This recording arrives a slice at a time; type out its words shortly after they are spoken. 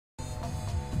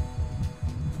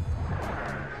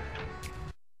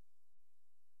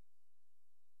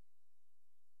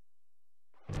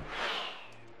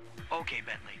Okay,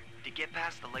 Bentley. To get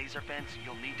past the laser fence,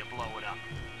 you'll need to blow it up.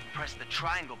 Press the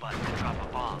triangle button to drop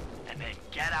a bomb, and then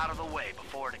get out of the way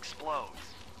before it explodes.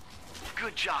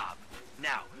 Good job.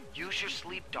 Now, use your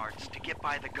sleep darts to get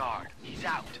by the guard. He's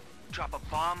out. Drop a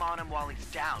bomb on him while he's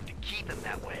down to keep him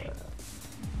that way.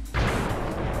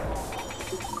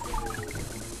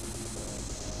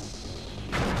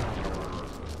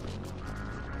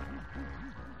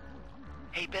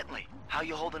 Hey, Bentley, how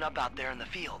you holding up out there in the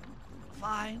field?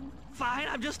 Fine,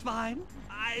 I'm just fine.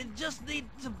 I just need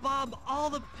to bomb all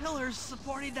the pillars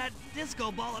supporting that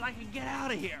disco ball and I can get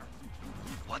out of here.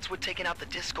 What's with taking out the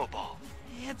disco ball?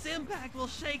 Its impact will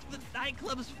shake the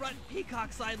nightclub's front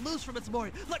peacock sign loose from its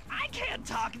mooring. Look, I can't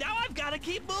talk now. I've got to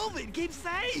keep moving, keep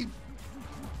safe.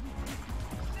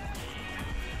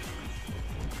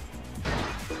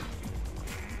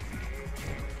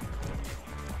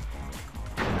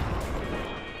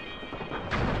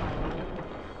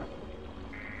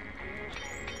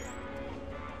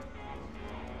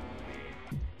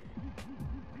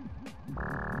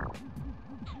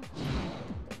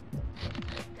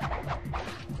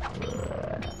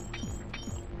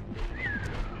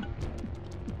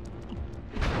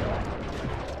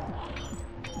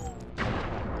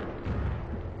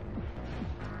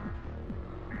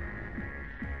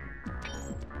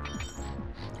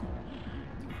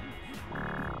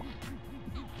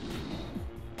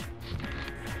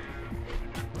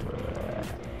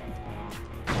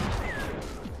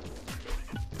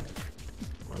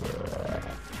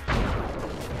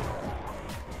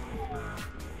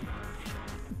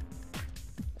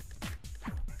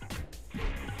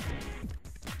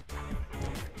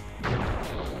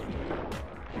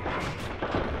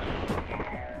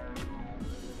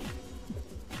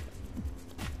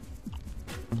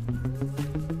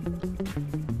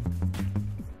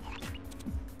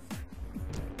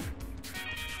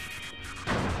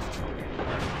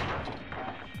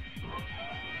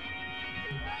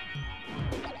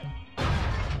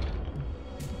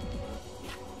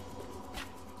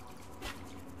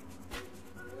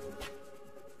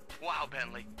 Wow,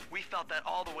 Bentley, we felt that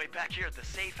all the way back here at the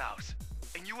safe house.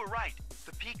 And you were right,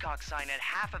 the peacock sign had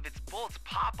half of its bolts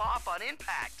pop off on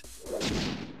impact.